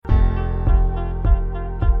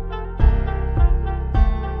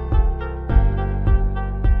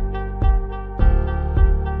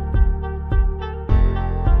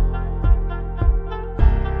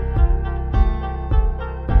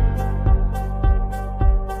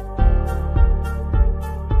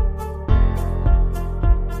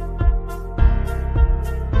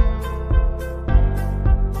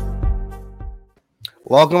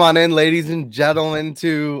Welcome on in, ladies and gentlemen,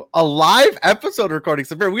 to a live episode recording.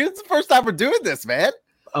 So, it's the first time we're doing this, man.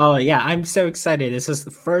 Oh, yeah, I'm so excited. This is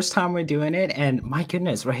the first time we're doing it, and my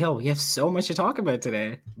goodness, Rahil, we have so much to talk about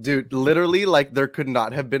today. Dude, literally, like, there could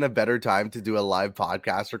not have been a better time to do a live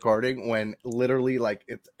podcast recording when literally, like,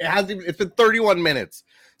 it's been 31 minutes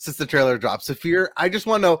since the trailer dropped. Saphir, I just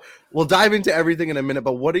want to know, we'll dive into everything in a minute,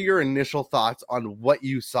 but what are your initial thoughts on what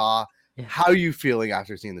you saw? Yeah. How are you feeling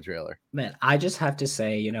after seeing the trailer? Man, I just have to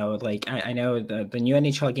say, like I know the new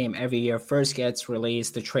NHL game every year first gets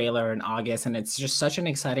released, the trailer in August, and it's just such an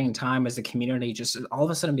exciting time as the community just all of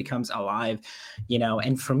a sudden becomes alive,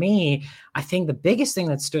 and for me, I think the biggest thing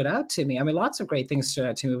that stood out to me, I mean, lots of great things stood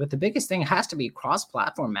out to me, but the biggest thing has to be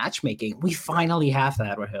cross-platform matchmaking. We finally have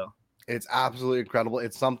that, Rahil. It's absolutely incredible.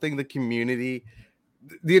 It's something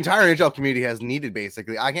the entire NHL community has needed,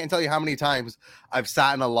 basically. I can't tell you how many times I've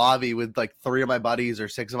sat in a lobby with like 3 of my buddies or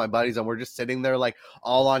 6 of my buddies, and we're just sitting there like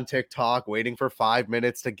all on TikTok waiting for 5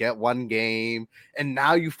 minutes to get one game. And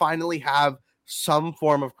now you finally have some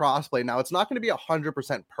form of crossplay. Now, it's not going to be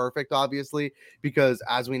 100% perfect, obviously, because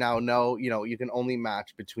as we now know, you can only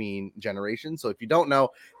match between generations. So if you don't know,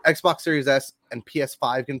 Xbox Series S and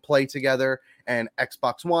PS5 can play together, and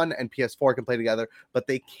Xbox One and PS4 can play together, but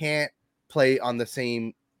they can't play on the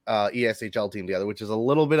same ESHL team together, which is a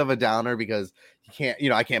little bit of a downer because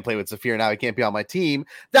I can't play with Saphir now. He can't be on my team.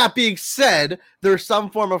 That being said, there's some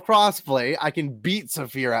form of crossplay. I can beat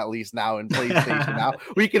Saphir at least now in PlayStation. Now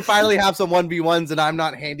we can finally have some 1v1s, and I'm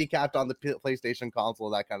not handicapped on the PlayStation console,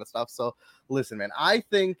 that kind of stuff. So listen, man, I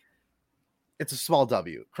think it's a small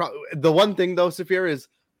W. The one thing though, Saphir, is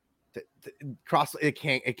it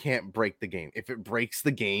can't break the game. If it breaks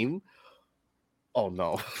the game, oh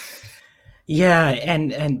no. Yeah,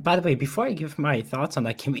 and by the way, before I give my thoughts on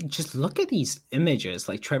that, can we just look at these images?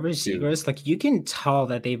 Like Trevor Zegras, like you can tell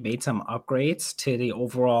that they've made some upgrades to the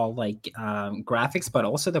overall graphics, but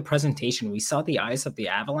also the presentation. We saw the eyes of the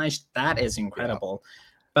Avalanche. That is incredible. Yeah.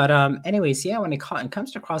 But anyways, yeah, when it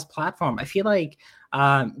comes to cross-platform, I feel like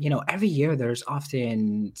every year there's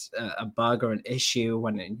often a bug or an issue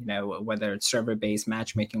when, whether it's server-based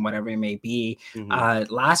matchmaking, whatever it may be.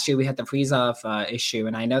 Mm-hmm. Last year we had the freeze-off issue,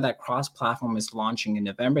 and I know that cross-platform is launching in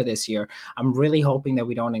November this year. I'm really hoping that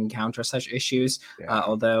we don't encounter such issues,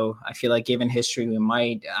 although I feel like given history, we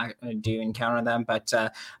might do encounter them. But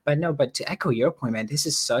to echo your point, man, this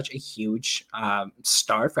is such a huge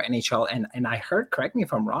start for NHL. And I heard, correct me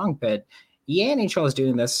if I'm wrong, but NHL is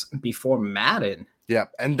doing this before Madden. Yeah,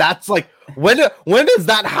 and that's like, when has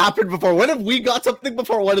that happened before? When have we got something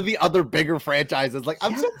before one of the other bigger franchises? Like,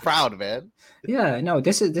 I'm so proud, man. Yeah, no,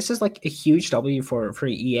 this is like a huge W for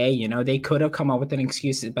EA. They could have come up with an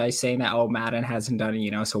excuse by saying that, oh, Madden hasn't done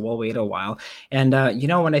it, so we'll wait a while. And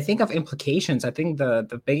when I think of implications, I think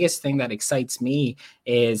the biggest thing that excites me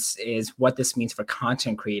is what this means for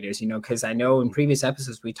content creators, because I know in previous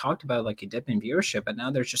episodes we talked about like a dip in viewership, but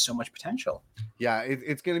now there's just so much potential. Yeah,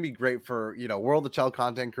 it's going to be great for, World of NHChel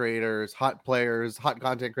content creators, hot players, hot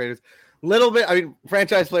content creators. Little bit, I mean,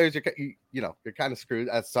 franchise players, you're kind of screwed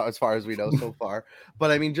as far as we know so far.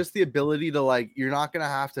 But I mean, just the ability to you're not going to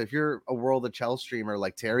have to, if you're a World of NHChel streamer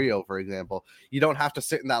like Terrio, for example, you don't have to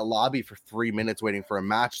sit in that lobby for 3 minutes waiting for a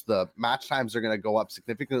match. The match times are going to go up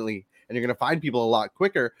significantly, and you're going to find people a lot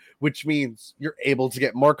quicker, which means you're able to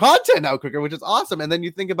get more content out quicker, which is awesome. And then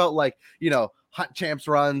you think about Hunt Champs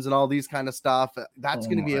runs and all these kind of stuff. That's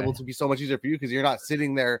going to be able to be so much easier for you because you're not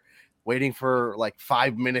sitting there waiting for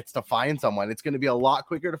 5 minutes to find someone. It's going to be a lot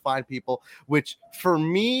quicker to find people, which for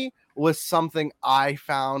me was something I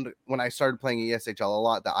found when I started playing ESHL a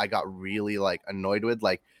lot that I got really annoyed with.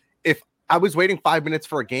 If I was waiting 5 minutes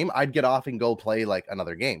for a game, I'd get off and go play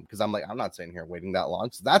another game because I'm not sitting here waiting that long.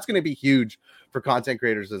 So that's going to be huge for content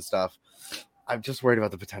creators and stuff. I'm just worried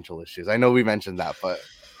about the potential issues. I know we mentioned that, but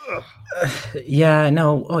yeah,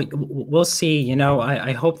 no, we'll see.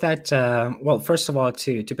 I hope that well, first of all,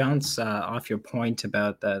 to bounce off your point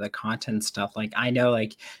about the content stuff, I know,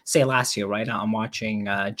 say last year, right, I'm watching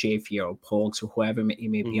JFE or Polks or whoever may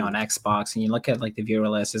be on Xbox, and you look at the viewer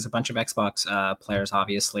list, there's a bunch of Xbox players,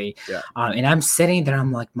 obviously, and I'm sitting there,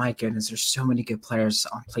 I'm like, my goodness, there's so many good players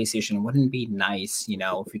on PlayStation. Wouldn't it be nice,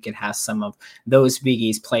 if we could have some of those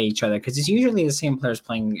biggies play each other, because it's usually the same players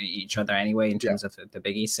playing each other anyway in terms of the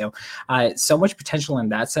biggies. So much potential in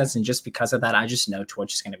that sense. And just because of that, I just know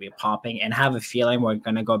Twitch is going to be popping, and have a feeling we're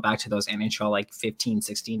going to go back to those NHL 15,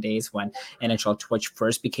 16 days when NHL Twitch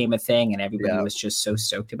first became a thing and everybody was just so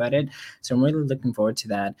stoked about it. So I'm really looking forward to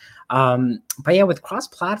that. But yeah, with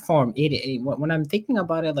cross-platform, when I'm thinking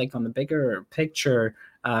about it, on the bigger picture,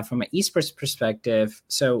 from an esports perspective,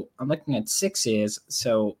 so I'm looking at sixes.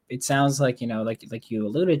 So it sounds like, like you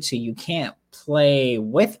alluded to, you can't play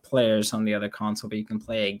with players on the other console, but you can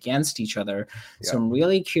play against each other. So I'm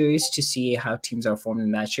really curious to see how teams are formed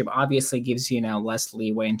in that shape. Obviously gives you now less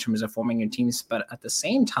leeway in terms of forming your teams, but at the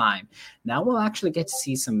same time, now we'll actually get to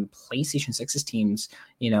see some PlayStation 6's teams,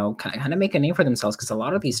 kind of make a name for themselves, because a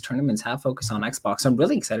lot of these tournaments have focused on Xbox. I'm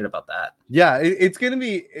really excited about that. Yeah, it's going to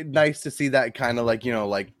be nice to see that kind of like,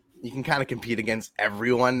 like you can kind of compete against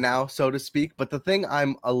everyone now, so to speak. But the thing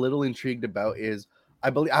I'm a little intrigued about is I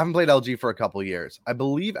haven't played LG for a couple of years. I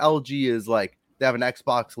believe LG is like they have an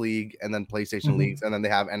Xbox league and then PlayStation leagues, and then they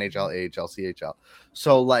have NHL, AHL, CHL.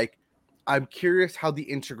 So like I'm curious how the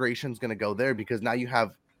integration is going to go there, because now you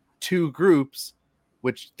have two groups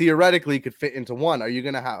which theoretically could fit into one. Are you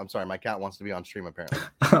going to have, I'm sorry, my cat wants to be on stream apparently.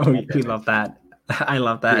 Oh, we love that. I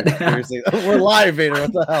love that. Dude, seriously, we're live, Vader.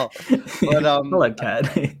 What the hell? But hello,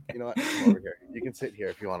 cat. You know what? Come over here. You can sit here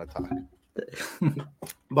if you want to talk.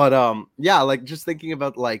 But yeah, like just thinking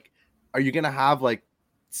about like, are you gonna have like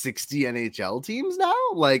 60 NHL teams now?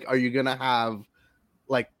 Like, are you gonna have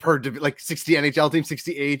like like 60 NHL teams,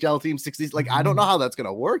 60 AHL teams, 60? Like, I don't know how that's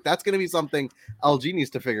gonna work. That's gonna be something LG needs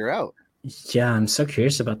to figure out. Yeah, I'm so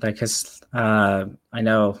curious about that, because I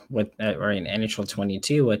know with or in NHL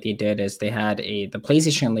 22, what they did is they had the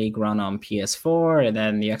PlayStation League run on PS4, and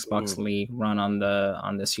then the Xbox League run on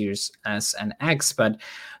the Series S and X. But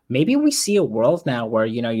maybe we see a world now where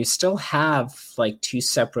you still have like two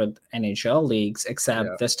separate NHL leagues,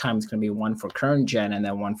 except this time it's going to be one for current gen and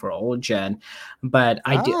then one for old gen. But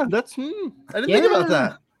I didn't think about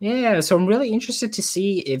that. Yeah, so I'm really interested to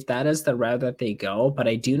see if that is the route that they go. But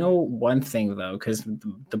I do know one thing, though, because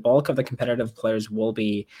the bulk of the competitive players will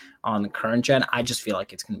be on the current gen. I just feel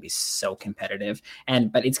like it's going to be so competitive,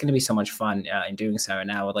 but it's going to be so much fun in doing so. And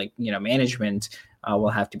now, like, management will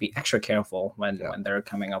have to be extra careful when they're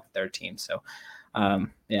coming up with their team. So,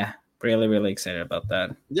 yeah, really, really excited about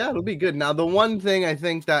that. Yeah, it'll be good. Now, the one thing I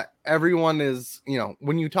think that everyone is,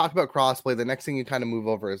 when you talk about crossplay, the next thing you kind of move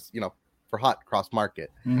over is, for hot cross market.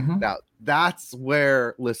 Now that's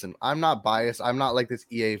where, listen, I'm not biased. I'm not like this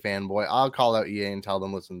EA fanboy. I'll call out EA and tell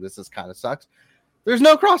them, listen, this is kind of sucks. There's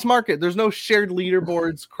no cross market. There's no shared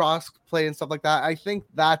leaderboards, cross play and stuff like that. I think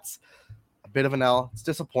that's a bit of an L. It's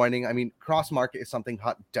disappointing. I mean, cross market is something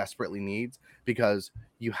Hut desperately needs, because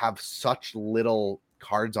you have such little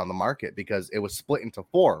cards on the market, because it was split into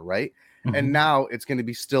 4, right? And now it's going to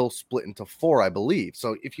be still split into 4, I believe.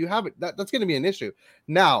 So if you have it, that's going to be an issue.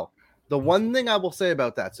 Now, the one thing I will say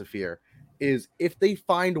about that, Saphir, is if they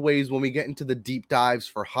find ways, when we get into the deep dives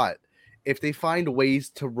for Hut, if they find ways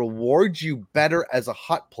to reward you better as a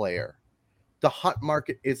Hut player, the Hut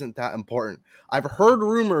market isn't that important. I've heard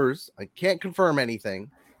rumors, I can't confirm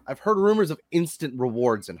anything, I've heard rumors of instant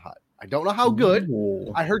rewards in Hut. I don't know how good.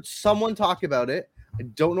 Ooh. I heard someone talk about it. I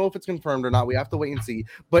don't know if it's confirmed or not. We have to wait and see.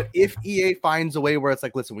 But if EA finds a way where it's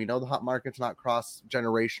like, listen, we know the Hut market's not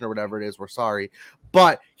cross-generation or whatever it is, we're sorry.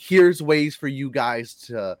 But here's ways for you guys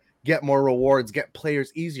to get more rewards, get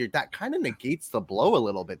players easier. That kind of negates the blow a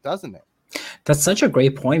little bit, doesn't it? That's such a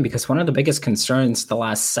great point, because one of the biggest concerns the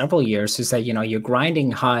last several years is that, you're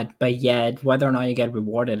grinding Hut, but yet whether or not you get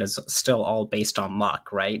rewarded is still all based on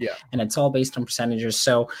luck, right? Yeah. And it's all based on percentages.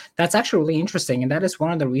 So that's actually really interesting. And that is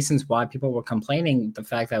one of the reasons why people were complaining the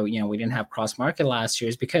fact that, we didn't have cross market last year,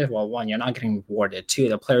 is because, well, one, you're not getting rewarded. Two,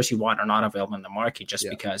 the players you want are not available in the market just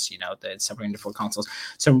because, it's separated into 4 consoles.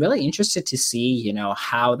 So I'm really interested to see,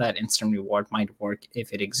 how that instant reward might work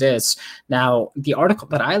if it exists. Now, the article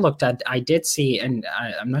that I looked at, I did see, and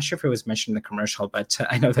I'm not sure if it was mentioned in the commercial, but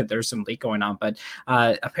I know that there's some leak going on, but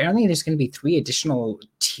apparently there's going to be 3 additional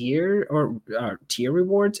tier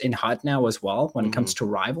rewards in Hut now as well when it comes to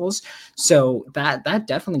rivals. So that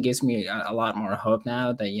definitely gives me a lot more hope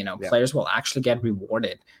now that, players will actually get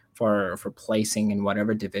rewarded for placing in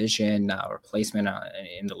whatever division or placement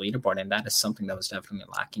in the leaderboard. And that is something that was definitely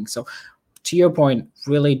lacking. So to your point,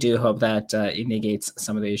 really do hope that it negates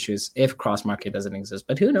some of the issues if cross market doesn't exist.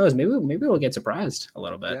 But who knows? Maybe we'll get surprised a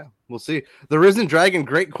little bit. Yeah, we'll see. The Risen Dragon,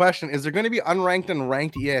 great question. Is there going to be unranked and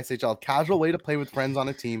ranked ESHL, casual way to play with friends on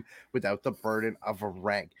a team without the burden of a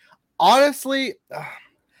rank? Honestly,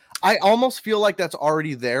 I almost feel like that's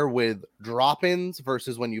already there with drop-ins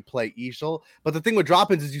versus when you play ESHL. But the thing with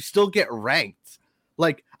drop-ins is you still get ranked.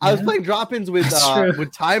 Like I was playing drop-ins with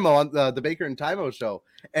Timo on the Baker and Timo show,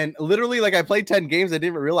 and literally like I played 10 games, I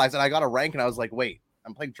didn't even realize, and I got a rank, and I was like, wait,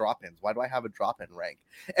 I'm playing drop-ins. Why do I have a drop-in rank?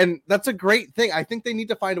 And that's a great thing. I think they need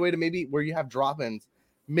to find a way to maybe where you have drop-ins,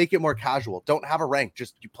 make it more casual. Don't have a rank.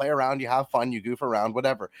 Just you play around, you have fun, you goof around,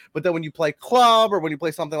 whatever. But then when you play club or when you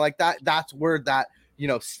play something like that, that's where that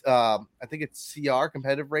I think it's CR,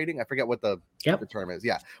 competitive rating. I forget what the Yep. term is.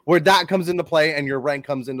 Yeah, where that comes into play and your rank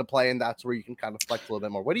comes into play, and that's where you can kind of flex a little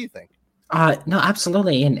bit more. What do you think? No,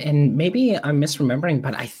 absolutely. And maybe I'm misremembering,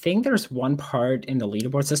 but I think there's one part in the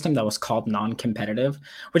leaderboard system that was called non-competitive,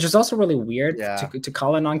 which is also really weird Yeah. to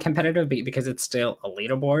call it non-competitive because it's still a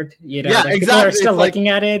leaderboard, Yeah, like exactly. people are still It's looking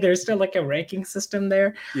at it. There's still like a ranking system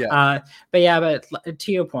there. Yeah. But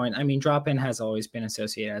to your point, I mean, drop-in has always been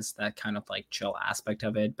associated as that kind of like chill aspect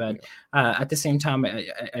of it. But at the same time,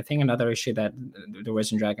 I think another issue that the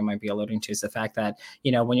Risen Dragon might be alluding to is the fact that,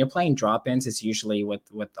 when you're playing drop-ins, it's usually with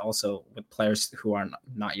players who are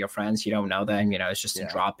not your friends. You don't know them, it's just a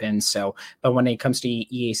drop in. So, but when it comes to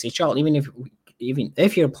EACHL, even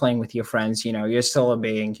if you're playing with your friends, you're still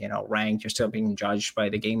being, ranked, you're still being judged by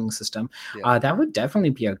the gaming system. That would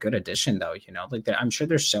definitely be a good addition though. I'm sure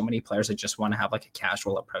there's so many players that just want to have like a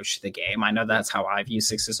casual approach to the game. I know that's how I view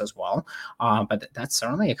sixes as well. But that's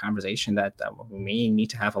certainly a conversation that we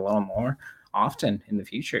need to have a little more often in the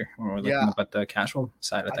future when we're looking at the casual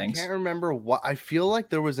side of things. I can't remember what. I feel like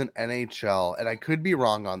there was an NHL, and I could be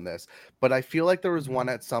wrong on this, but I feel like there was one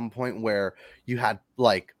at some point where you had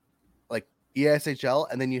like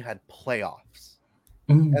ESHL, and then you had playoffs,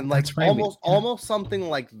 and like almost something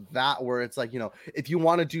like that, where it's like, if you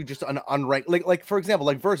want to do just an unranked, like for example,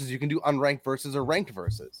 like versus, you can do unranked versus or ranked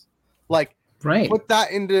versus, like. Right. Put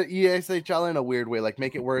that into ESHL in a weird way, like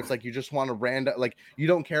make it where it's like you just want to random, like you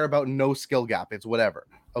don't care about no skill gap. It's whatever.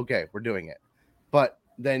 Okay, we're doing it. But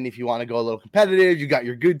then if you want to go a little competitive, you got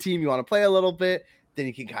your good team, you want to play a little bit, then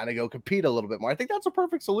you can kind of go compete a little bit more. I think that's a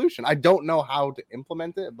perfect solution. I don't know how to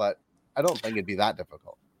implement it, but I don't think it'd be that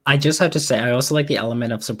difficult. I just have to say, I also like the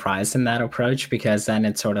element of surprise in that approach, because then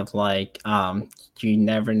it's sort of like you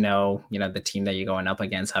never know, the team that you're going up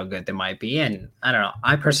against, how good they might be. And I don't know.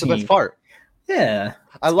 I personally, that's the best part. Yeah,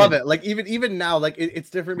 I love it. Like even now, like it's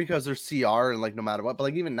different because there's CR and like no matter what, but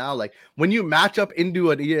like even now, like when you match up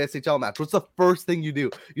into an ESHL match, what's the first thing you do?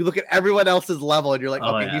 You look at everyone else's level and you're like,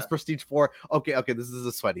 okay, he's prestige 4. Okay, this is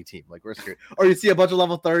a sweaty team. Like we're screwed. Or you see a bunch of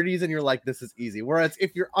level 30s and you're like, this is easy. Whereas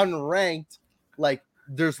if you're unranked, like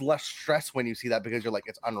there's less stress when you see that, because you're like,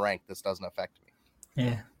 it's unranked, this doesn't affect me.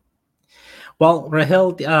 Yeah. Well,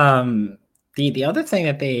 Rahil, the other thing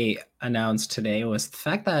that they announced today was the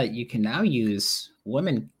fact that you can now use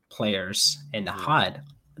women players in the HUD.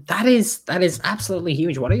 That is absolutely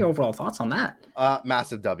huge. What are your overall thoughts on that?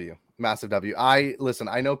 Massive W. I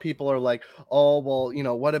know people are like, oh,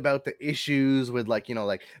 well, what about the issues with like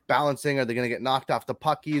balancing? Are they going to get knocked off the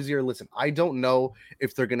puck easier? Listen, I don't know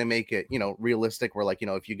if they're going to make it, realistic, where like,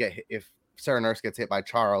 if Sarah Nurse gets hit by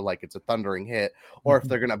Chara, like it's a thundering hit, or if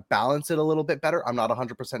they're going to balance it a little bit better. I'm not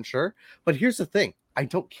 100% sure. But here's the thing. I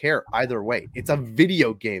don't care either way. It's a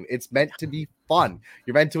video game. It's meant to be fun.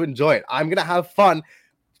 You're meant to enjoy it. I'm going to have fun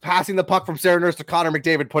passing the puck from Sarah Nurse to Connor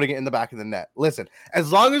McDavid, putting it in the back of the net. Listen,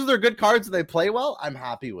 as long as they're good cards and they play well, I'm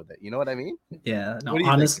happy with it. You know what I mean? Yeah. No,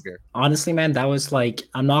 honestly, man, that was like,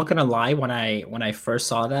 I'm not gonna lie, when I first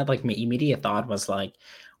saw that, like my immediate thought was like,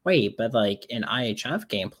 wait, but like in IHF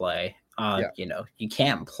gameplay, you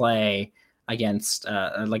can't play against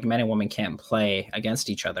like men and women can't play against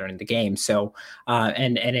each other in the game. So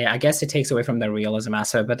I guess it takes away from the realism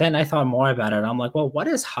aspect. But then I thought more about it. I'm like, well, what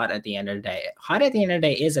is HUD at the end of the day? HUD at the end of the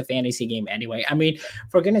day is a fantasy game anyway. I mean,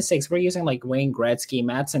 for goodness sakes, we're using like Wayne Gretzky,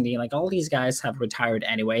 Matt Sundin, like all these guys have retired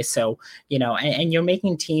anyway. So, and you're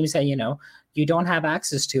making teams that, you don't have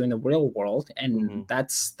access to in the real world. And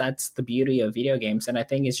that's the beauty of video games. And I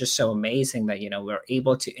think it's just so amazing that, we're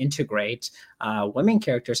able to integrate women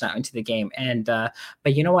characters now into the game. And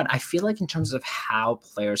but you know what? I feel like in terms of how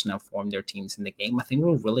players now form their teams in the game, I think it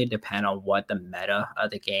will really depend on what the meta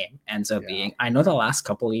of the game ends up being. I know the last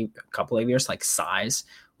couple of years, like size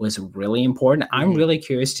was really important. I'm really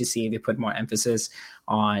curious to see if they put more emphasis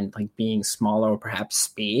on like being smaller or perhaps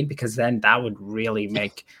speed, because then that would really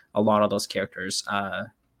make a lot of those characters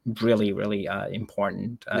really, really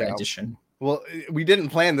important addition. Well, we didn't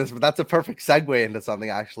plan this, but that's a perfect segue into something.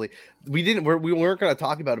 Actually, we weren't going to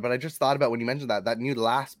talk about it, but I just thought about when you mentioned that new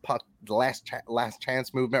last puck, the last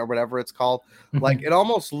chance movement or whatever it's called. Like it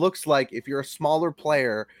almost looks like if you're a smaller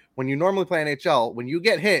player, when you normally play NHL, when you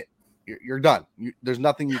get hit, you're done. There's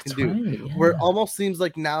nothing you can do. Right, Where it almost seems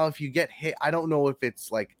like now, if you get hit, I don't know if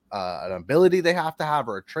it's like an ability they have to have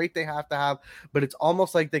or a trait they have to have, but it's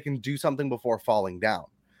almost like they can do something before falling down.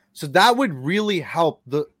 So that would really help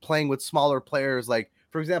the playing with smaller players. Like,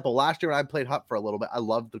 for example, last year when I played HUT for a little bit, I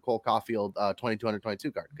loved the Cole Caulfield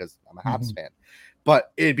 2222 card because I'm a Habs fan.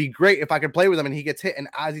 But it'd be great if I could play with him and he gets hit, and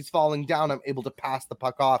as he's falling down, I'm able to pass the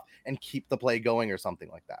puck off and keep the play going or something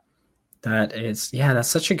like that. That's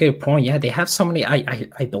such a good point. Yeah, they have so many.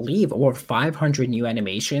 I believe over 500 new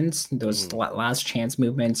animations. Those last chance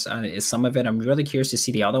movements is some of it. I'm really curious to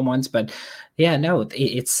see the other ones, but yeah, no,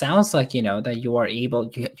 it sounds like that you are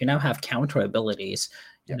able. You now have counter abilities.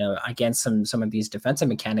 Against some of these defensive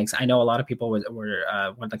mechanics. I know a lot of people were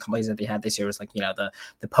one of the complaints that they had this year was like the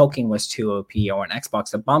poking was too OP, or on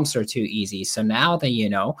Xbox the bumps are too easy. So now that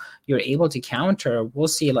you're able to counter. We'll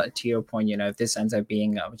see, like, to your point, if this ends up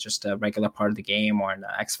being just a regular part of the game or an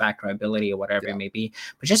X Factor ability or whatever it may be.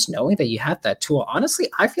 But just knowing that you have that tool, honestly,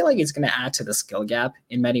 I feel like it's going to add to the skill gap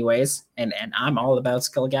in many ways. And I'm all about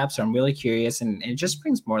skill gaps, so I'm really curious, and it just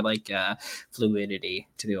brings more like fluidity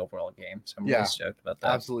to the overall game. So I'm really stoked about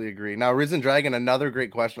that. Absolutely agree. Now, Risen Dragon, another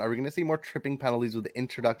great question. Are we going to see more tripping penalties with the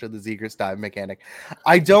introduction of the Zegers dive mechanic?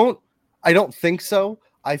 I don't think so.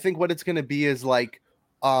 I think what it's going to be is like,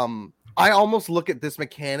 I almost look at this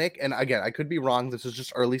mechanic, and again, I could be wrong. This is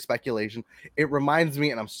just early speculation. It reminds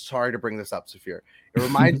me, and I'm sorry to bring this up, Saphir. It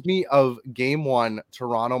reminds me of Game 1,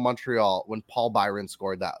 Toronto-Montreal, when Paul Byron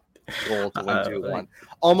scored that goal to win 2-1.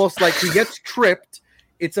 Almost like he gets tripped.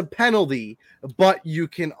 It's a penalty, but you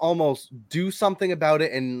can almost do something about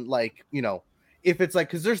it. And like, if it's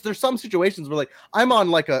like, because there's some situations where like I'm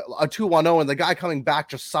on like a 2-1-0 and the guy coming back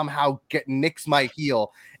just somehow nicks my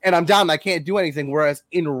heel and I'm down and I can't do anything. Whereas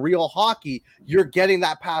in real hockey, you're getting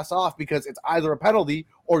that pass off because it's either a penalty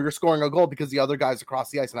or you're scoring a goal because the other guy's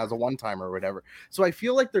across the ice and has a one-timer or whatever. So I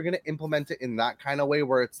feel like they're going to implement it in that kind of way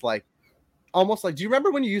where it's like, almost like, do you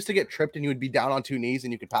remember when you used to get tripped and you would be down on two knees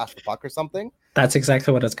and you could pass the puck or something? That's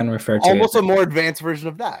exactly what I was going to refer to. Almost a more advanced version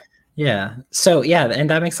of that. Yeah. So yeah, and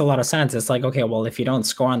that makes a lot of sense. It's like, okay, well, if you don't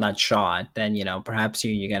score on that shot, then perhaps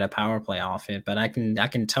you get a power play off it. But I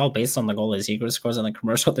can tell based on the goal as Zegers scores on the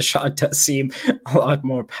commercial, the shot does seem a lot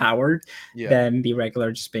more powered than the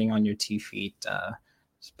regular just being on your 2 feet.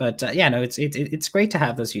 But it's great to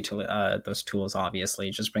have those tools. Obviously,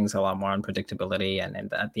 it just brings a lot more unpredictability,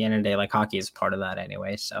 and at the end of the day, like, hockey is part of that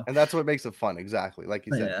anyway. So, and that's what makes it fun, exactly, like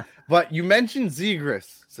you said. Yeah. But you mentioned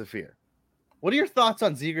Zegers, Saphir. What are your thoughts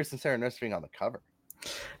on Zegers and Sarah Nurse being on the cover?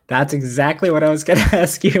 That's exactly what I was going to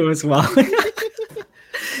ask you as well.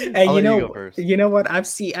 And you know what? I've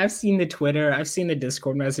seen the Twitter, I've seen the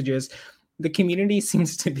Discord messages. The community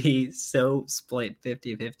seems to be so split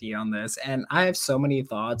 50-50 on this, and I have so many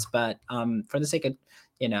thoughts, but for the sake of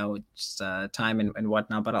just time and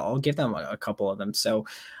whatnot, but I'll give them a couple of them. So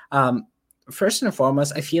first and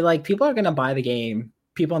foremost, I feel like people are going to buy the game.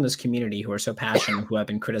 People in this community who are so passionate, who have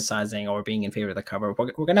been criticizing or being in favor of the cover,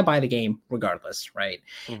 we're going to buy the game regardless, right?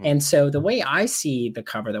 Mm-hmm. And so the way I see the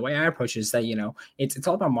cover, the way I approach it is that, it's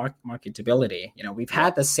all about marketability. We've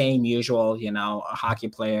had the same usual, a hockey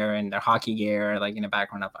player and their hockey gear, like in the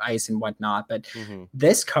background of ice and whatnot. But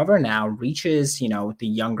this cover now reaches, the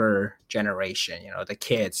younger generation, the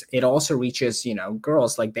kids. It also reaches,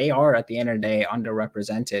 girls. Like, they are at the end of the day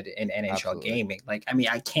underrepresented in NHL Absolutely. Gaming. Like, I mean,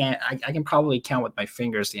 I can probably count with my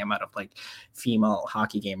fingers the amount of like female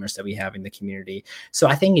hockey gamers that we have in the community. So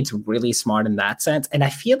I think it's really smart in that sense. And I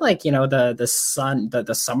feel like, the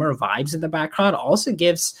summer vibes in the background also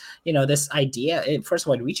gives, this idea. First of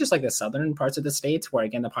all, it reaches like the southern parts of the states where,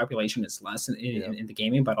 again, the population is less in the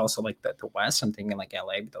gaming, but also like the West. I'm thinking like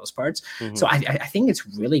LA, those parts. So I think it's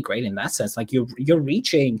really great in that sense. Like, you're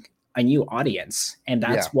reaching a new audience, and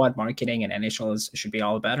that's what marketing and NHL should be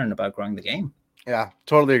all about, and about growing the game. Yeah,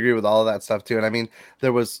 totally agree with all of that stuff too. And I mean,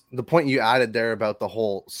 there was the point you added there about the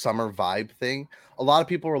whole summer vibe thing. A lot of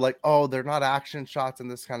people were like, oh, they're not action shots and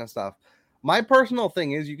this kind of stuff. My personal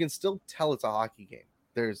thing is, you can still tell it's a hockey game.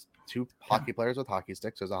 There's two hockey players with hockey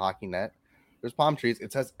sticks. There's a hockey net. There's palm trees.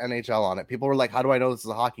 It says NHL on it. People were like, how do I know this is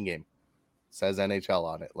a hockey game? It says NHL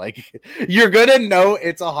on it. Like, you're going to know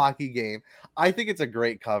it's a hockey game. I think it's a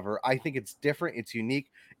great cover. I think it's different. It's unique.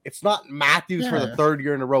 It's not Matthews for the third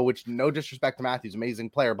year in a row, which, no disrespect to Matthews, amazing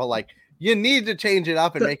player, but like, you need to change it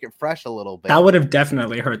up and make it fresh a little bit. That would have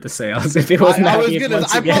definitely hurt the sales if it was Matthews.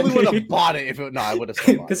 I probably would have bought it if it. No, I would have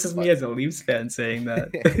still bought This is me as a Leafs fan saying that.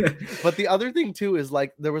 But the other thing too is,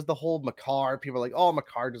 like, there was the whole Makar. People are like, oh,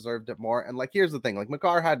 Makar deserved it more. And like, here's the thing: like,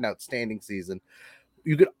 Makar had an outstanding season.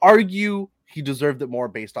 You could argue he deserved it more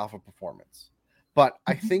based off of performance. But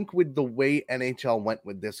I think with the way NHL went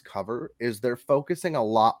with this cover is they're focusing a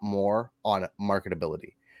lot more on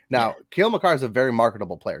marketability. Now, Cale Makar is a very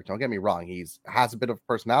marketable player. Don't get me wrong. Has a bit of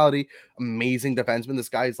personality, amazing defenseman. This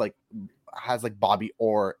guy's like, has like Bobby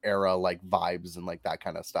Orr era like vibes and like that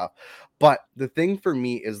kind of stuff. But the thing for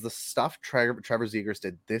me is the stuff Trevor Zegers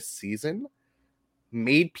did this season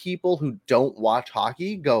made people who don't watch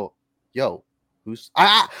hockey go, yo,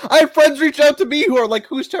 I have friends reach out to me who are like,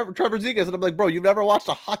 who's Trevor Zegras? And I'm like, bro, you've never watched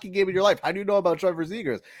a hockey game in your life. How do you know about Trevor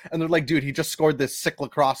Zegras? And they're like, dude, he just scored this sick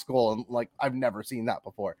lacrosse goal. And like, I've never seen that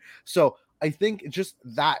before. So I think just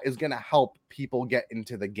that is going to help people get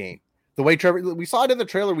into the game. The way Trevor, we saw it in the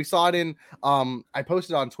trailer. We saw it in, I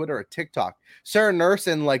posted on Twitter a TikTok. Sarah Nurse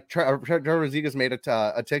and like Trevor Zegras made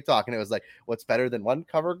a TikTok, and it was like, what's better than one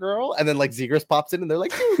cover girl? And then like Zegras pops in and they're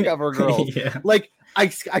like, two cover girls. Yeah. Like, I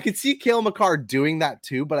could see Cale Makar doing that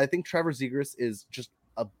too, but I think Trevor Zegras is just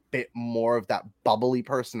a bit more of that bubbly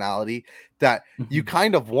personality that you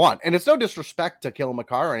kind of want. And it's no disrespect to Cale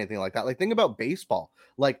Makar or anything like that. Like, think about baseball.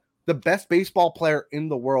 Like, the best baseball player in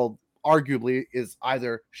the world arguably is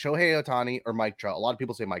either Shohei Ohtani or Mike Trout. A lot of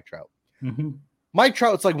people say Mike Trout. Mike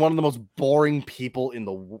Trout's like one of the most boring people in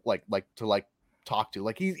the like to talk to.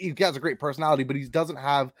 Like, he has a great personality, but he doesn't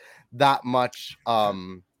have that much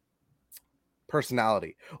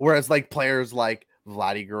personality. Whereas like players like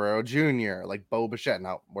Vladdy Guerrero Jr., like Bo Bichette,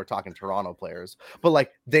 now we're talking Toronto players, but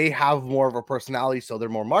like they have more of a personality, so they're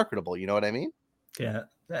more marketable. You know what I mean? Yeah.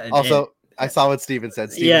 Also, I saw what Steven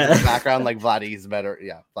said. Steven's in the background, like Vladdy's better.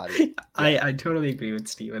 Yeah, Vladdy. Yeah. I totally agree with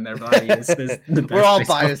Steven there. Vladdy is the best. We're all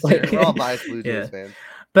biased here. We're all biased Blue Jays fans.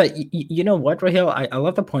 But you know what, Rahil? I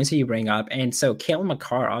love the points that you bring up. And so Cale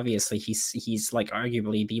Makar, obviously, he's like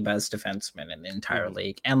arguably the best defenseman in the entire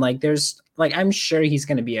league. And like there's like I'm sure he's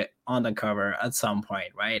going to be on the cover at some point,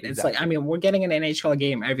 right? Exactly. It's like, I mean, we're getting an NHL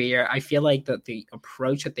game every year. I feel like that the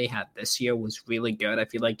approach that they had this year was really good. I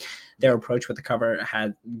feel like their approach with the cover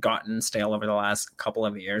had gotten stale over the last couple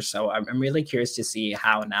of years. So I'm really curious to see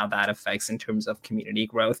how now that affects in terms of community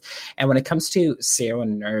growth. And when it comes to Sarah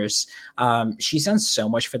Nurse, she's done so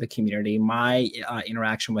much for the community. My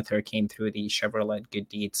interaction with her came through the Chevrolet Good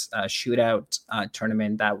Deeds shootout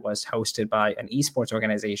tournament that was hosted by an esports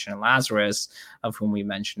organization, Lazarus, of whom we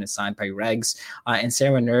mentioned is signed by Regs. And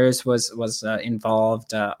Sarah Nurse was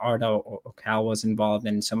involved. Ardo Ocal was involved,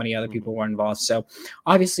 and so many other people were involved. So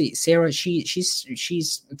obviously, Sarah,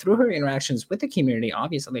 she's through her interactions with the community.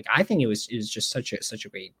 Obviously, like I think it was just such a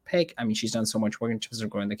great pick. I mean, she's done so much work in terms of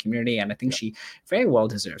growing the community, and I think she very well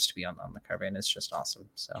deserves to be on the cover, and it's just awesome.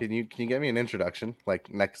 So can you get me an introduction?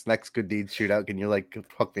 Like next Good Deeds shootout, can you like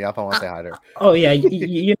hook me up? I want to say hi to her. Oh yeah,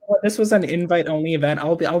 you know what? This was an invite only event.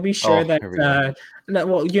 I'll be sure that. No,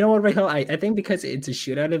 well, you know what, Rahil? I think because it's a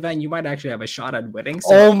shootout event, you might actually have a shot at winning. So.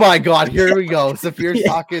 Oh my God! Here we go. Saphir's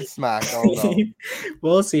talking smack. Oh no.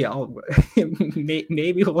 We'll see.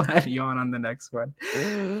 Maybe we'll have you on the next one.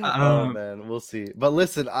 Oh man, we'll see. But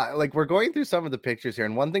listen, we're going through some of the pictures here,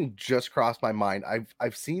 and one thing just crossed my mind.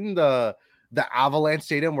 I've seen the Avalanche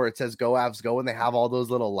Stadium where it says "Go Avs Go" and they have all those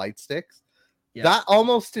little light sticks. Yeah. That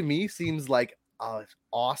almost to me seems like an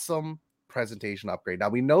awesome presentation upgrade. Now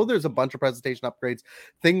we know there's a bunch of presentation upgrades.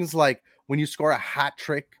 Things like when you score a hat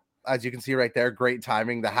trick, as you can see right there, great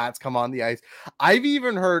timing. The hats come on the ice. I've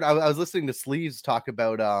even heard. I was listening to Sleeves talk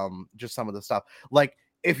about just some of the stuff. Like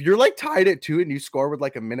if you're like tied at 2 and you score with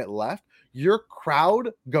like a minute left, your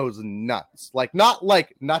crowd goes nuts. Like not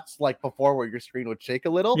like nuts like before where your screen would shake a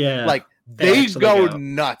little. Yeah, like they go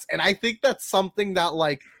nuts. And I think that's something that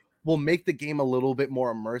like will make the game a little bit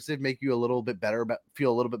more immersive, make you feel a little bit better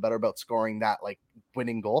about scoring that like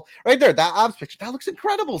winning goal. Right there, that Avs picture, that looks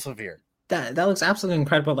incredible, Saphir. That looks absolutely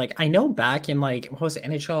incredible. Like I know back in like what was it,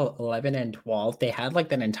 NHL 11 and 12, they had like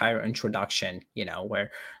that entire introduction, you know,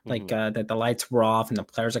 where like the lights were off and the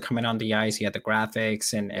players are coming on the ice. You had the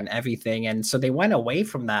graphics and everything, and so they went away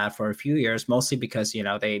from that for a few years, mostly because you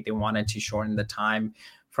know they wanted to shorten the time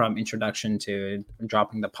from introduction to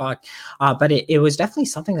dropping the puck. But it was definitely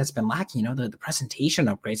something that's been lacking, you know, the presentation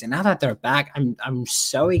upgrades. And now that they're back, I'm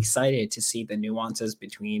so excited to see the nuances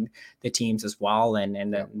between the teams as well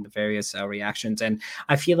and the various reactions. And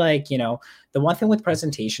I feel like, you know, the one thing with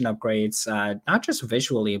presentation upgrades, not just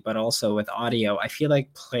visually, but also with audio, I feel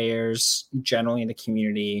like players generally in the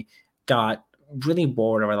community got really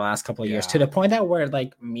bored over the last couple of years to the point that where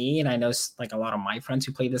like me and I know like a lot of my friends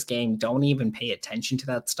who play this game don't even pay attention to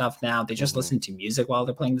that stuff now. They just listen to music while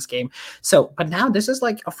they're playing this game. So but now this is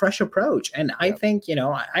like a fresh approach, and I think, you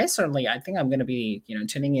know, I think I'm going to be, you know,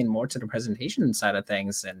 tuning in more to the presentation side of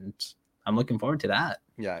things, and I'm looking forward to that.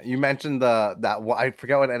 Yeah, you mentioned that I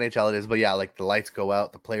forget what NHL it is, but yeah, like the lights go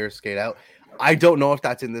out, the players skate out. I don't know if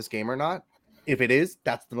that's in this game or not. If it is,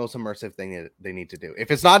 that's the most immersive thing they need to do.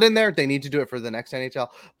 If it's not in there, they need to do it for the next NHL.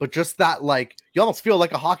 But just that, like, you almost feel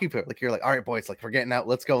like a hockey player. Like, you're like, all right, boys, like, we're getting out.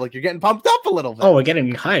 Let's go. Like, you're getting pumped up a little bit. Oh, we're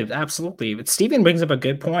getting hyped. Absolutely. But Steven brings up a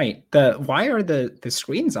good point. Why are the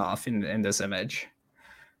screens off in this image?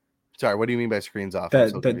 Sorry, what do you mean by screens off? I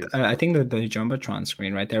think the Jumbotron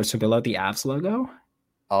screen right there. So below the Avs logo.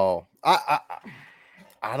 Oh,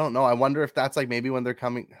 I don't know. I wonder if that's like maybe when they're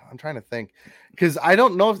coming. I'm trying to think because I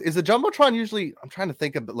don't know. Is the jumbotron usually? I'm trying to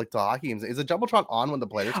think of like the hockey games. Is the jumbotron on when the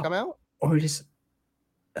players come out, or just?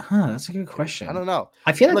 That's a good question. I don't know.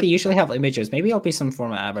 I feel like they usually have images. Maybe it'll be some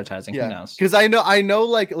form of advertising. Yeah, Who knows? because I know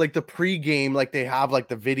like the pregame, like they have like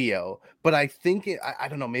the video, but I think I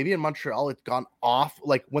don't know. Maybe in Montreal it's gone off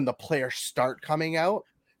like when the players start coming out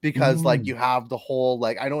because like you have the whole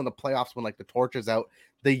like I know in the playoffs when like the torch is out,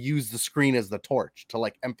 they use the screen as the torch to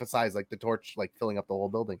like emphasize like the torch like filling up the whole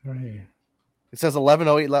building. Right. It says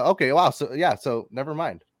 11:08. Okay, wow. So yeah, so never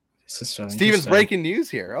mind. Steven's breaking news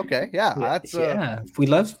here. Okay, yeah, that's we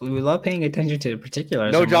love paying attention to the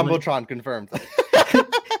particulars. No jumbotron confirmed.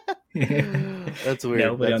 That's weird.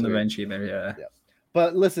 Nobody on the bench either. Yeah.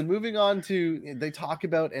 But listen, moving on to they talk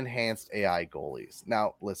about enhanced AI goalies.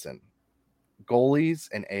 Now, listen, goalies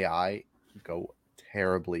and AI go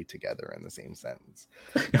terribly together in the same sentence.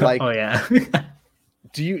 Like, oh yeah.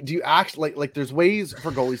 do you actually like there's ways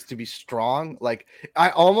for goalies to be strong? Like,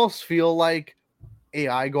 I almost feel like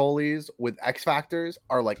AI goalies with X factors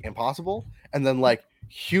are like impossible, and then like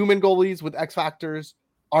human goalies with X factors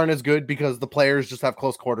aren't as good because the players just have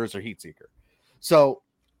close quarters or heat seeker. So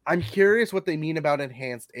I'm curious what they mean about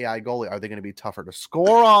enhanced AI goalie. Are they going to be tougher to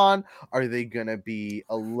score on? Are they going to be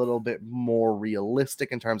a little bit more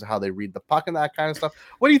realistic in terms of how they read the puck and that kind of stuff?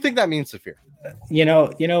 What do you think that means, Saphir? You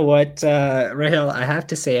know what, Rahel, I have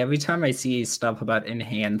to say, every time I see stuff about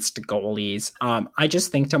enhanced goalies, I just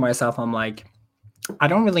think to myself, I'm like, I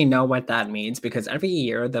don't really know what that means because every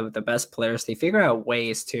year the best players, they figure out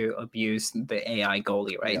ways to abuse the AI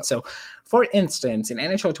goalie, right? Yep. So for instance, in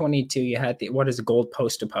NHL 22, you had what is gold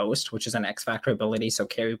post to post, which is an X factor ability. So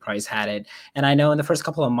Carey Price had it. And I know in the first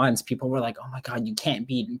couple of months, people were like, oh my God, you can't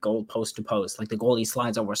beat gold post to post. Like the goalie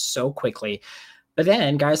slides over so quickly. But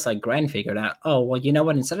then guys like Gren figured out, oh, well, you know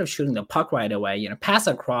what? Instead of shooting the puck right away, pass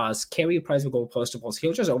across, Carey Price will go post to post.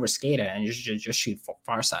 He'll just overskate it and just shoot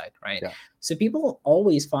far side, right? Yeah. So people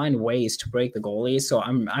always find ways to break the goalie. So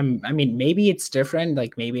I mean, maybe it's different.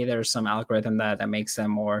 Like maybe there's some algorithm that makes them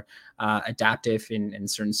more adaptive in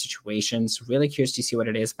certain situations. Really curious to see what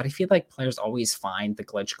it is. But I feel like players always find the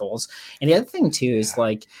glitch goals. And the other thing too is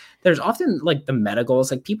like there's often like the meta goals.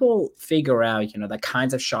 Like people figure out, the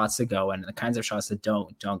kinds of shots that go in and the kinds of shots that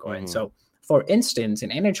don't go in. So for instance, in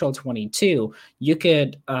NHL 22, you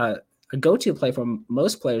could a go-to play for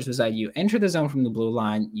most players was that you enter the zone from the blue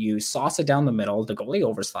line, you sauce it down the middle, the goalie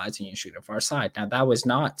overslides, and you shoot it far side. Now, that was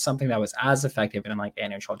not something that was as effective in like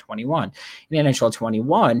NHL 21. In NHL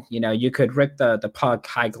 21, you could rip the puck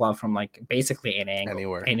high glove from like basically any angle.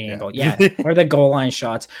 Anywhere. Or the goal line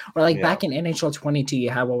shots. Or like back in NHL 22, you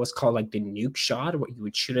had what was called like the nuke shot, where you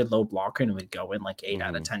would shoot a low blocker and it would go in like 8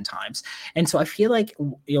 out of 10 times. And so I feel like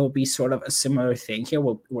it'll be sort of a similar thing here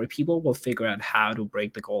where people will figure out how to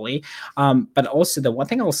break the goalie. But also the one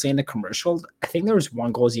thing I will say in the commercial, I think there was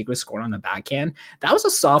one goal Ziegler scored on the backhand. That was a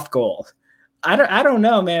soft goal. I don't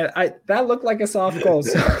know, man. That looked like a soft goal.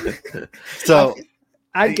 So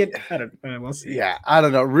I don't know. We'll see. Yeah, I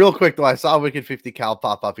don't know. Real quick though, I saw Wicked 50 Cal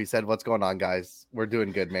pop up. He said, "What's going on, guys? We're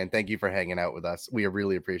doing good, man. Thank you for hanging out with us. We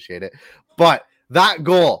really appreciate it." But that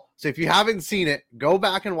goal. So if you haven't seen it, go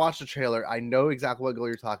back and watch the trailer. I know exactly what goal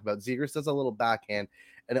you're talking about. Ziegler does a little backhand,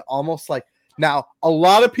 and it almost like. Now, a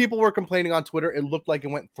lot of people were complaining on Twitter. It looked like it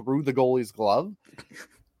went through the goalie's glove.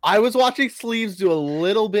 I was watching Sleeves do a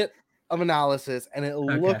little bit of analysis, and it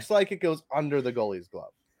looks like it goes under the goalie's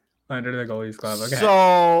glove. Under the goalie's glove, okay.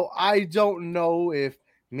 So I don't know if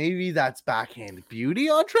maybe that's backhand beauty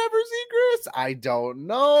on Trevor Zegras. I don't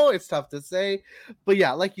know. It's tough to say. But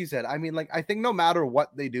yeah, like you said, I mean, like I think no matter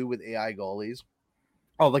what they do with AI goalies,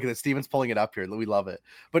 oh, look at this. Steven's pulling it up here. We love it.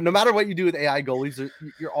 But no matter what you do with AI goalies,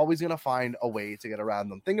 you're always going to find a way to get around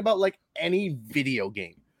them. Think about like any video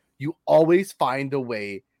game. You always find a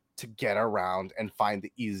way to get around and find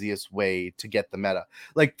the easiest way to get the meta.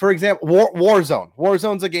 Like, for example, Warzone.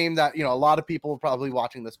 Warzone's a game that, a lot of people are probably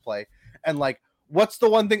watching this play. And like, what's the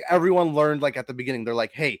one thing everyone learned like at the beginning? They're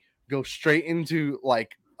like, hey, go straight into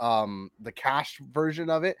like, the cache version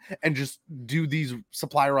of it and just do these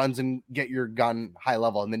supply runs and get your gun high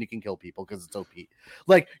level and then you can kill people because it's OP.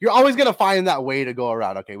 Like you're always gonna find that way to go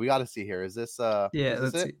around. Okay, we got to see here. Is this let's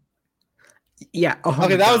it? See. Yeah. Oh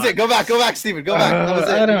okay, that was it. Go back, Steven. Go back. That was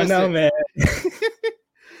it. I don't know, man.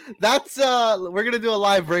 That's we're gonna do a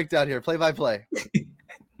live breakdown here, play by play.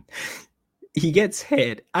 He gets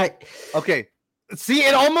hit. Okay. See,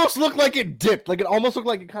 it almost looked like it dipped. Like it almost looked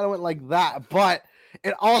like it kind of went like that, but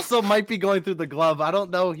it also might be going through the glove. I don't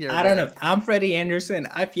know here. I don't know. I'm Freddie Anderson.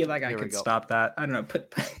 I feel like I could stop that. I don't know.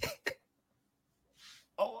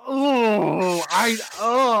 I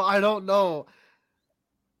don't know.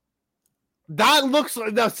 That looks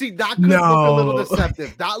now. See, that could look a little No.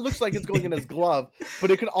 deceptive. That looks like it's going in his glove,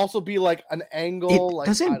 but it could also be like an It angle. Like I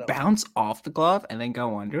doesn't don't bounce off the glove and then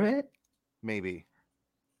go under it. maybe.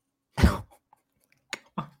 Oh,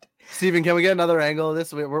 Steven, can we get another angle of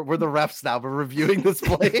this? We're the refs now. We're reviewing this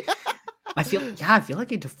play. I feel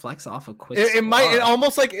like it deflects off a quick. It might. It's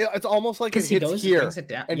almost like it hits here it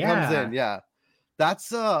down. and comes in. Yeah,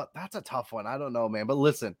 that's a tough one. I don't know, man. But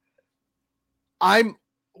listen, I'm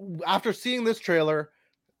after seeing this trailer,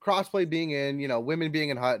 crossplay being in, women being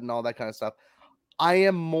in Hut and all that kind of stuff. I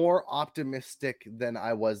am more optimistic than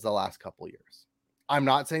I was the last couple years. I'm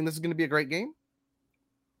not saying this is going to be a great game.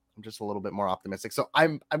 I'm just a little bit more optimistic. So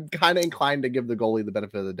I'm kind of inclined to give the goalie the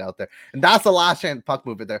benefit of the doubt there. And that's the last chance puck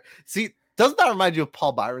movement there. See, doesn't that remind you of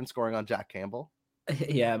Paul Byron scoring on Jack Campbell?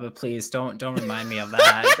 Yeah, but please don't remind me of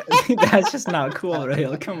that. That's just not cool,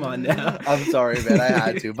 real. Come on now. I'm sorry, man. I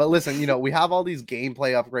had to. But listen, we have all these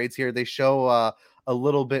gameplay upgrades here. They show a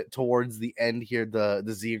little bit towards the end here, the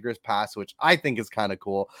Zegras pass, which I think is kind of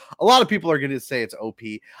cool. A lot of people are going to say it's OP.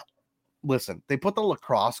 Listen, they put the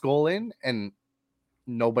lacrosse goal in, and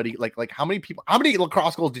nobody like how many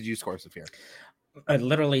lacrosse goals did you score, Saphir?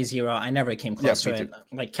 Literally 0. I never came close to it.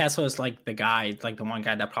 Like Kessel is like the guy, like the one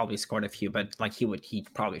guy that probably scored a few, but like he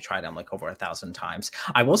probably tried him like over 1,000 times.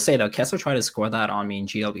 I will say though, Kessel tried to score that on me in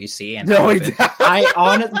GWC, and no, he did. I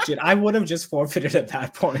honestly, I would have just forfeited at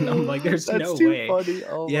that point. I'm like, there's no way. Funny.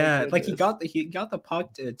 Oh, yeah, like he got the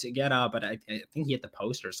puck to get up, but I think he hit the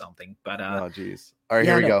post or something. But oh geez. All right,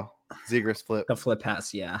 here we go. Zegras flip. The flip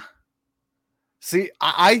pass, yeah. See,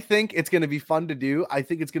 I think it's going to be fun to do. I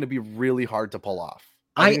think it's going to be really hard to pull off.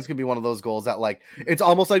 I think it's going to be one of those goals that, like, it's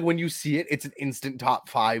almost like when you see it, it's an instant top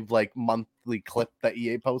 5, like, monthly clip that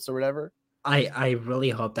EA posts or whatever. I really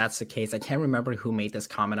hope that's the case. I can't remember who made this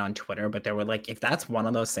comment on Twitter, but they were like, if that's one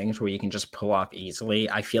of those things where you can just pull off easily,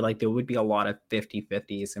 I feel like there would be a lot of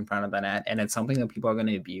 50-50s in front of the net, and it's something that people are going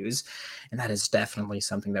to abuse, and that is definitely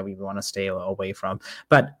something that we want to stay away from.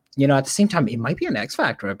 But, at the same time, it might be an X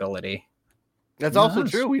Factor ability. That's also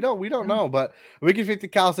true. We don't know, but Wicked 50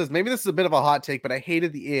 Cal says maybe this is a bit of a hot take, but I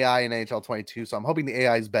hated the AI in NHL 22, so I'm hoping the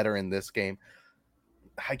AI is better in this game.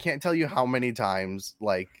 I can't tell you how many times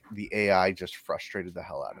like the AI just frustrated the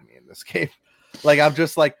hell out of me in this game. Like I'm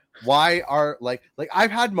just like, why are like I've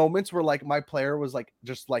had moments where like my player was like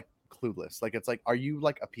just like clueless. Like it's like, are you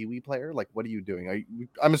like a Pee-wee player? Like what are you doing?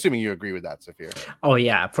 I'm assuming you agree with that, Saphir. Oh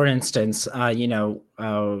yeah. For instance,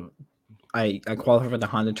 I qualified for the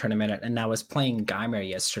Honda tournament, and I was playing Geimer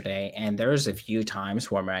yesterday, and there's a few times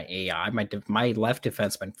where my AI, my left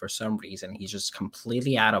defenseman, for some reason, he's just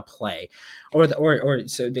completely out of play, or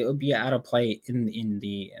so they'll be out of play in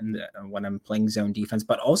the when I'm playing zone defense,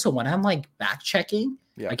 but also when I'm like back checking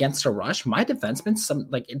against a rush, my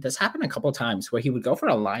defenseman, this happened a couple of times where he would go for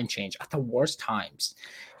a line change at the worst times.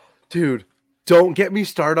 Dude. Don't get me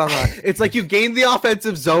started on that. It's like you gain the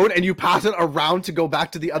offensive zone and you pass it around to go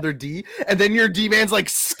back to the other D, and then your D man's like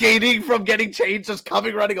skating from getting changed, just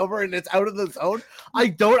running over, and it's out of the zone. I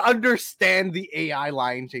don't understand the AI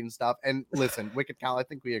line change stuff. And listen, Wicked Cal, I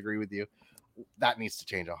think we agree with you. That needs to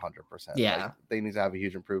change 100%. Yeah. Like, they need to have a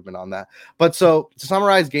huge improvement on that. But so to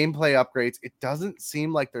summarize gameplay upgrades, it doesn't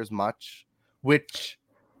seem like there's much, which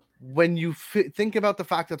when you think about the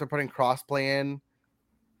fact that they're putting crossplay in,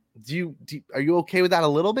 are you okay with that a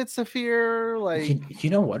little bit, Saphir? Like, you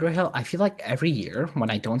know what, Rahel? I feel like every year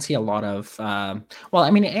when I don't see a lot of, well,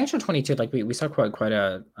 I mean, in NHL 22, like we saw quite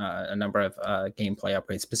a number of gameplay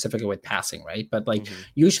upgrades, specifically with passing, right? But like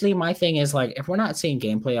usually my thing is like, if we're not seeing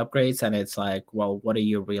gameplay upgrades, then it's like, well, what are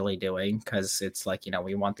you really doing? Because it's like,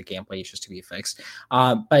 we want the gameplay issues to be fixed.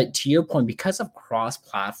 But to your point, because of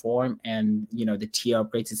cross-platform and the tier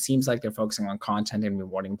upgrades, it seems like they're focusing on content and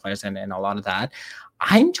rewarding players and a lot of that.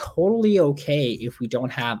 I'm totally okay if we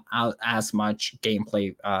don't have as much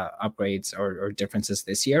gameplay upgrades or differences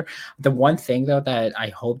this year. The one thing though that I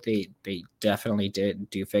hope they definitely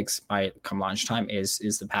do fix by come launch time is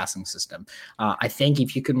the passing system. I think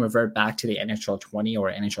if you can revert back to the NHL 20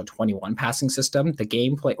 or NHL 21 passing system,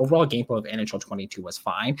 the overall gameplay of NHL 22 was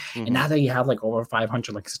fine. And now that you have like over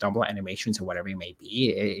 500 like stumble animations or whatever it may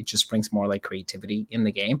be, it just brings more like creativity in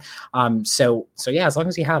the game. So yeah, as long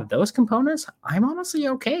as you have those components, I'm honestly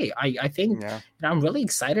okay. I think I'm really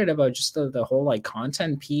excited about just the whole like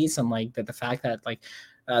content piece and like the fact that like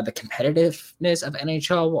the competitiveness of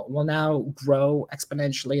NHL will now grow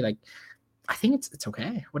exponentially. Like I think it's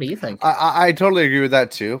okay. What do you think? I totally agree with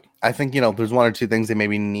that too. I think, there's one or two things they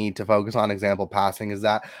maybe need to focus on. Example, passing is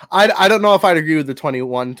that I don't know if I'd agree with the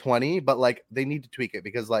 21-20, but like they need to tweak it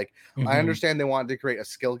because like I understand they wanted to create a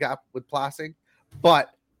skill gap with passing, but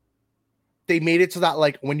they made it so that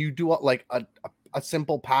like when you do like a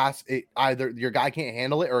simple pass, it either your guy can't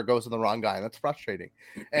handle it or it goes to the wrong guy, and that's frustrating.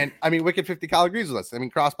 And I mean, Wicked 50 Cal agrees with us. I mean,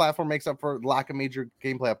 cross-platform makes up for lack of major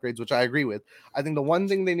gameplay upgrades, which I agree with. I think the one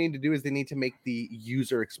thing they need to do is they need to make the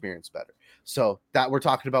user experience better. So that we're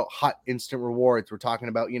talking about hot instant rewards. We're talking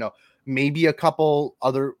about, maybe a couple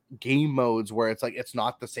other game modes where it's like it's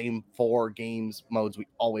not the same 4 games modes we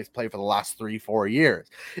always play for the last 3-4 years.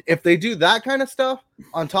 If they do that kind of stuff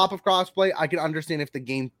on top of crossplay, I can understand if the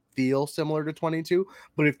game feel similar to 22,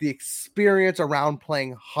 but if the experience around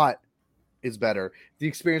playing hut is better, the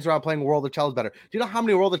experience around playing World of Chell is better. Do you know how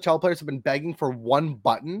many World of Chell players have been begging for one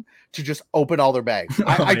button to just open all their bags?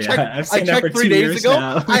 I checked 3 days ago.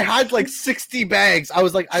 I had like 60 bags. I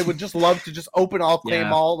was like, I would just love to just open all,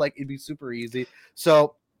 claim all. Like it'd be super easy.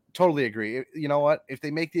 So totally agree. You know what? If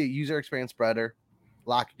they make the user experience better,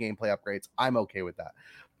 lack of gameplay upgrades, I'm okay with that.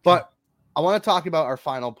 But I want to talk about our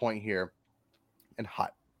final point here in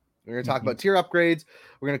hut. We're going to talk about tier upgrades.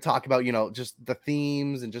 We're going to talk about, just the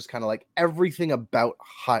themes and just kind of like everything about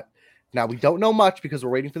hut. Now, we don't know much because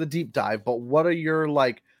we're waiting for the deep dive, but what are your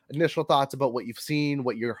like initial thoughts about what you've seen,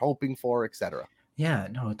 what you're hoping for, etc.? Yeah,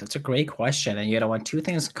 no, that's a great question. And when 2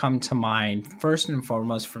 things come to mind, first and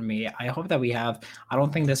foremost for me, I hope that I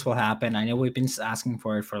don't think this will happen. I know we've been asking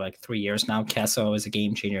for it for like 3 years now. Kesso is a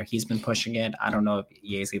game changer. He's been pushing it. I don't know if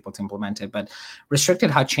EA is able to implement it, but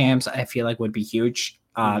restricted hut champs, I feel like would be huge.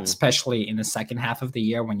 Especially in the second half of the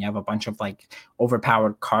year when you have a bunch of like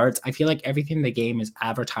overpowered cards. I feel like everything the game is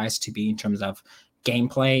advertised to be in terms of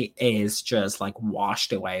gameplay is just like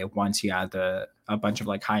washed away once you add a bunch of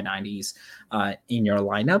like high 90s in your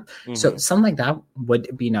lineup. So something like that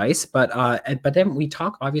would be nice. But then we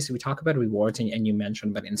talk about rewards and you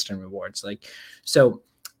mentioned about instant rewards. Like, so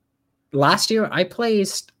last year I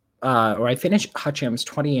placed I finished Hut Champs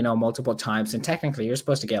 20-0 multiple times, and technically you're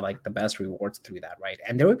supposed to get like the best rewards through that, right?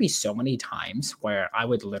 And there would be so many times where I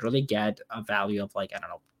would literally get a value of like, I don't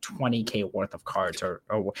know, 20K worth of cards or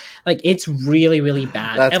like it's really, really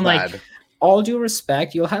bad. That's and bad. Like all due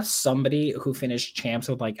respect, you'll have somebody who finished champs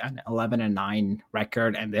with like an 11-9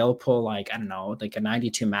 record, and they'll pull like, I don't know, like a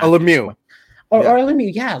 92 match. A Lemieux. Or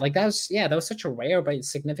Lemieux, yeah, like that was such a rare but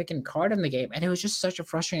significant card in the game, and it was just such a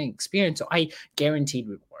frustrating experience. So I guaranteed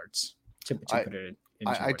rewards to put it.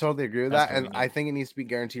 I totally agree with that, and I think it needs to be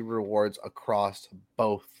guaranteed rewards across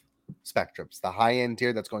both spectrums. The high end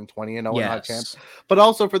tier that's going 20-0 in hot champs, but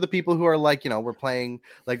also for the people who are like, we're playing.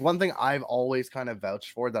 Like one thing I've always kind of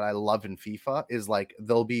vouched for that I love in FIFA is like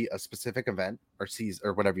there'll be a specific event or season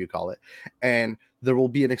or whatever you call it, and there will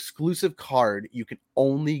be an exclusive card you can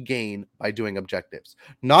only gain by doing objectives.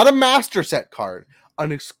 Not a master set card,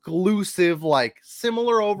 an exclusive, like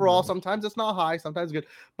similar overall. Sometimes it's not high, sometimes good.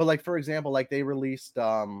 But like, for example, like they released,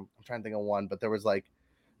 I'm trying to think of one, but there was like,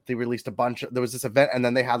 they released a bunch there was this event, and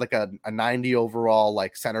then they had like a 90 overall,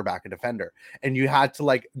 like center back, a defender. And you had to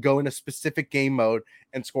like go in a specific game mode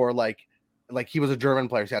and score like he was a German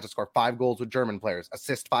player. So you had to score 5 goals with German players,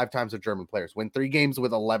 assist 5 times with German players, win 3 games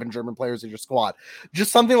with 11 German players in your squad.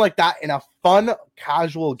 Just something like that in a fun,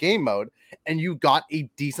 casual game mode. And you got a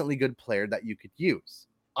decently good player that you could use.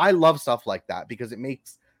 I love stuff like that because it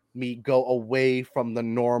makes me go away from the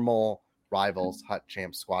normal rivals, hut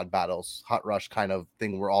champs, squad battles, hut rush kind of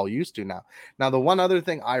thing we're all used to now. Now, the one other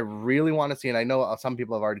thing I really want to see, and I know some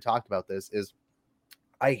people have already talked about this, is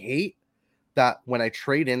I hate that when I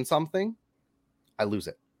trade in something, I lose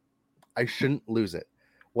it. I shouldn't lose it.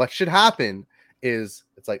 What should happen is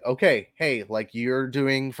it's like, okay, hey, like you're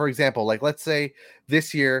doing, for example, like let's say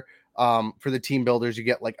this year for the team builders, you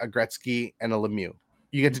get like a Gretzky and a Lemieux.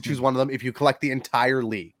 You get to choose one of them if you collect the entire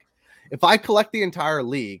league. If I collect the entire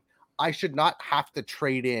league, I should not have to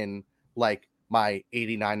trade in like my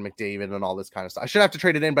 89 McDavid and all this kind of stuff. I should have to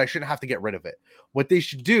trade it in, but I shouldn't have to get rid of it. What they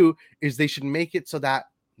should do is they should make it so that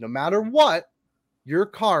no matter what, your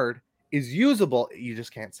card is usable. You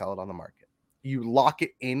just can't sell it on the market. You lock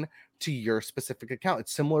it in to your specific account.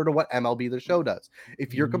 It's similar to what MLB The Show does.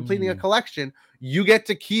 If you're completing a collection, you get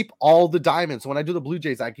to keep all the diamonds. So when I do the Blue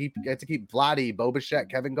Jays, I get to keep Vladdy, Bo Bichette,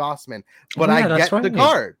 Kevin Gossman, but I get the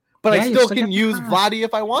card. But I still can use Vladdy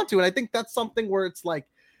if I want to. And I think that's something where it's like,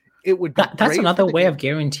 it would be that's another way of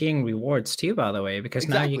guaranteeing rewards too, by the way, because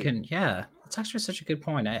now you can, It's actually such a good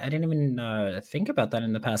point. I didn't even think about that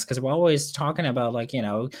in the past because we're always talking about like,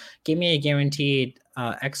 give me a guaranteed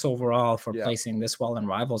X overall for placing this well in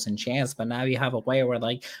Rivals and Chance. But now you have a way where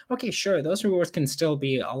like, okay, sure, those rewards can still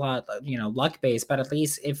be a lot, luck based. But at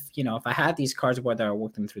least if I had these cards, whether I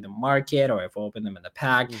work them through the market or if I open them in the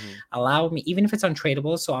pack, allow me, even if it's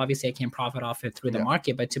untradeable. So obviously I can profit off it through the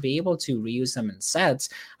market, but to be able to reuse them in sets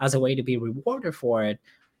as a way to be rewarded for it,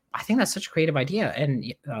 I think that's such a creative idea.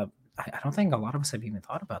 And I don't think a lot of us have even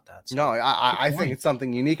thought about that. So no, I think it's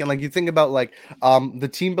something unique. And like you think about like the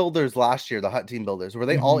team builders last year, the Hut team builders, were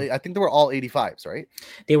they all, I think they were all 85s, right?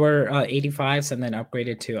 They were 85s and then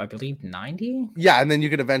upgraded to, I believe, 90. Yeah. And then you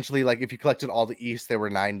could eventually, like, if you collected all the East, they were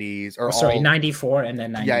 90s or 94 and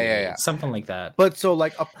then 90. Yeah. Something like that. But so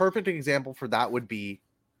like a perfect example for that would be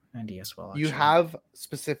 90 as well. Actually. You have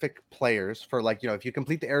specific players for like, if you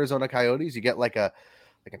complete the Arizona Coyotes, you get like an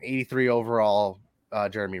 83 overall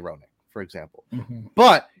Jeremy Roenick, for example.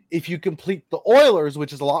 But if you complete the Oilers,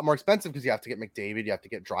 which is a lot more expensive because you have to get McDavid, you have to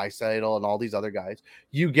get Draisaitl and all these other guys,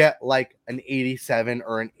 you get like an 87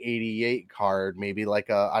 or an 88 card, maybe like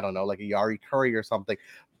a Yari Curry or something.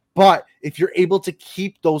 But if you're able to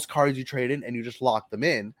keep those cards you trade in and you just lock them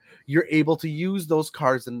in, you're able to use those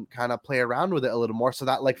cards and kind of play around with it a little more. So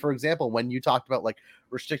that, like, for example, when you talked about like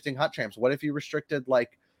restricting Hut Tramps, what if you restricted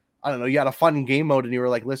like, I don't know, you had a fun game mode and you were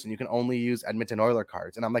like, listen, you can only use Edmonton Oiler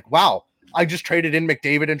cards. And I'm like, wow, I just traded in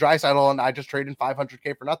McDavid and Draisaitl and I just traded in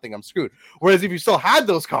 $500K for nothing. I'm screwed. Whereas if you still had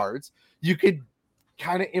those cards, you could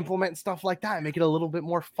kind of implement stuff like that and make it a little bit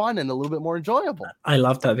more fun and a little bit more enjoyable. I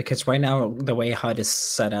love that because right now the way HUD is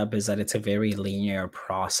set up is that it's a very linear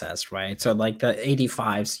process, right? So like the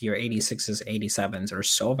 85s, your 86s, 87s are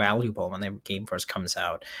so valuable when the game first comes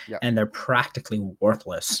out, and they're practically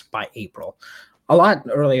worthless by April. A lot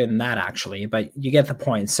earlier than that, actually, but you get the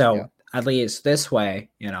point. So at least this way,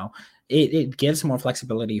 it gives more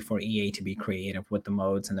flexibility for EA to be creative with the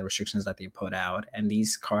modes and the restrictions that they put out. And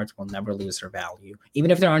these cards will never lose their value.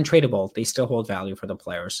 Even if they're untradeable, they still hold value for the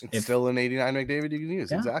players. It's still an 89 McDavid you can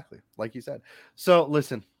use. Exactly. Like you said. So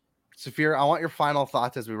listen, Saphir, I want your final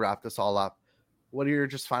thoughts as we wrap this all up. What are your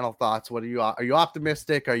just final thoughts? Are you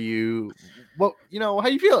optimistic? How you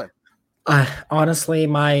feeling? Honestly,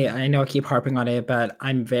 I know I keep harping on it, but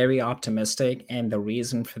I'm very optimistic. And the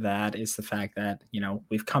reason for that is the fact that,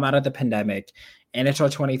 we've come out of the pandemic.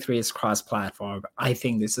 NHL 23 is cross-platform. I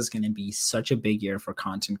think this is going to be such a big year for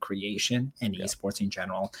content creation and esports in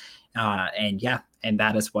general. And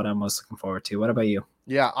that is what I'm most looking forward to. What about you?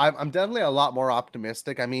 Yeah, I'm definitely a lot more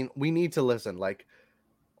optimistic. I mean, we need to listen,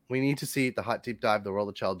 we need to see the Hut Deep Dive, the World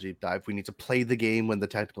of Chell Deep Dive. We need to play the game when the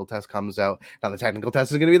technical test comes out. Now, the technical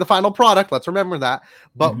test is going to be the final product. Let's remember that.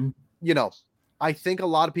 But, I think a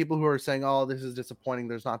lot of people who are saying, oh, this is disappointing,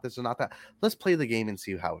 there's not this or not that, let's play the game and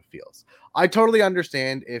see how it feels. I totally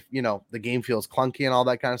understand if, the game feels clunky and all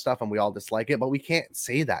that kind of stuff and we all dislike it, but we can't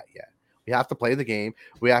say that yet. We have to play the game.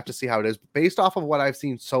 We have to see how it is. Based off of what I've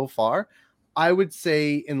seen so far, I would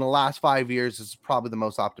say in the last 5 years, this is probably the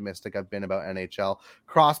most optimistic I've been about NHL.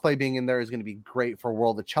 Crossplay being in there is going to be great for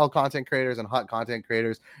World of Chell content creators and Hut content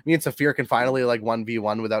creators. Me and Saphir can finally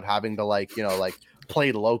 1v1 without having to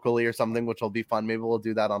play locally or something, which will be fun. Maybe we'll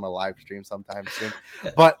do that on a live stream sometime soon.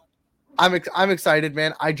 But I'm excited,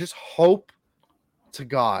 man. I just hope to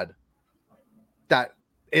God that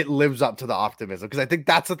it lives up to the optimism, because I think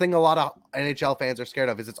that's the thing a lot of NHL fans are scared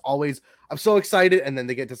of, is it's always, I'm so excited, and then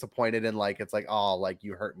they get disappointed and it's like, oh,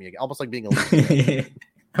 you hurt me again. Almost like being a loser.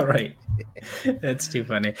 All right. That's too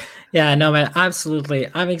funny. Yeah, no, man, absolutely.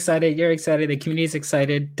 I'm excited. You're excited. The community's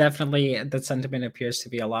excited. Definitely the sentiment appears to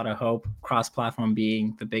be a lot of hope, cross-platform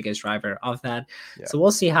being the biggest driver of that. Yeah. So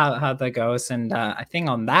we'll see how that goes. And I think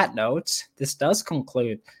on that note, this does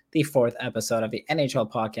conclude the 4th episode of the NHL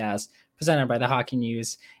podcast, presented by the Hockey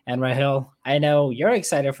News. And Rahil, I know you're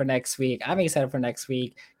excited for next week. I'm excited for next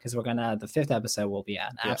week because the 5th episode will be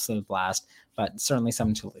an absolute blast, but certainly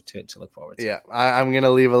something to look forward to. Yeah, I'm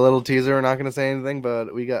gonna leave a little teaser. We're not gonna say anything,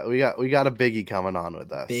 but we got a biggie coming on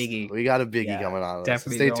with us. We got a biggie coming on with us.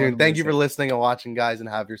 So stay tuned. Thank you for listening and watching, guys, and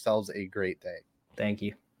have yourselves a great day. Thank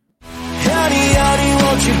you. Honey,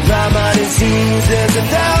 won't you buy my disease? There's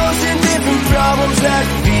 1,000 different problems that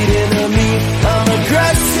feed into me. I'm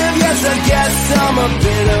aggressive, yes, I guess I'm a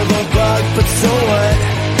bit of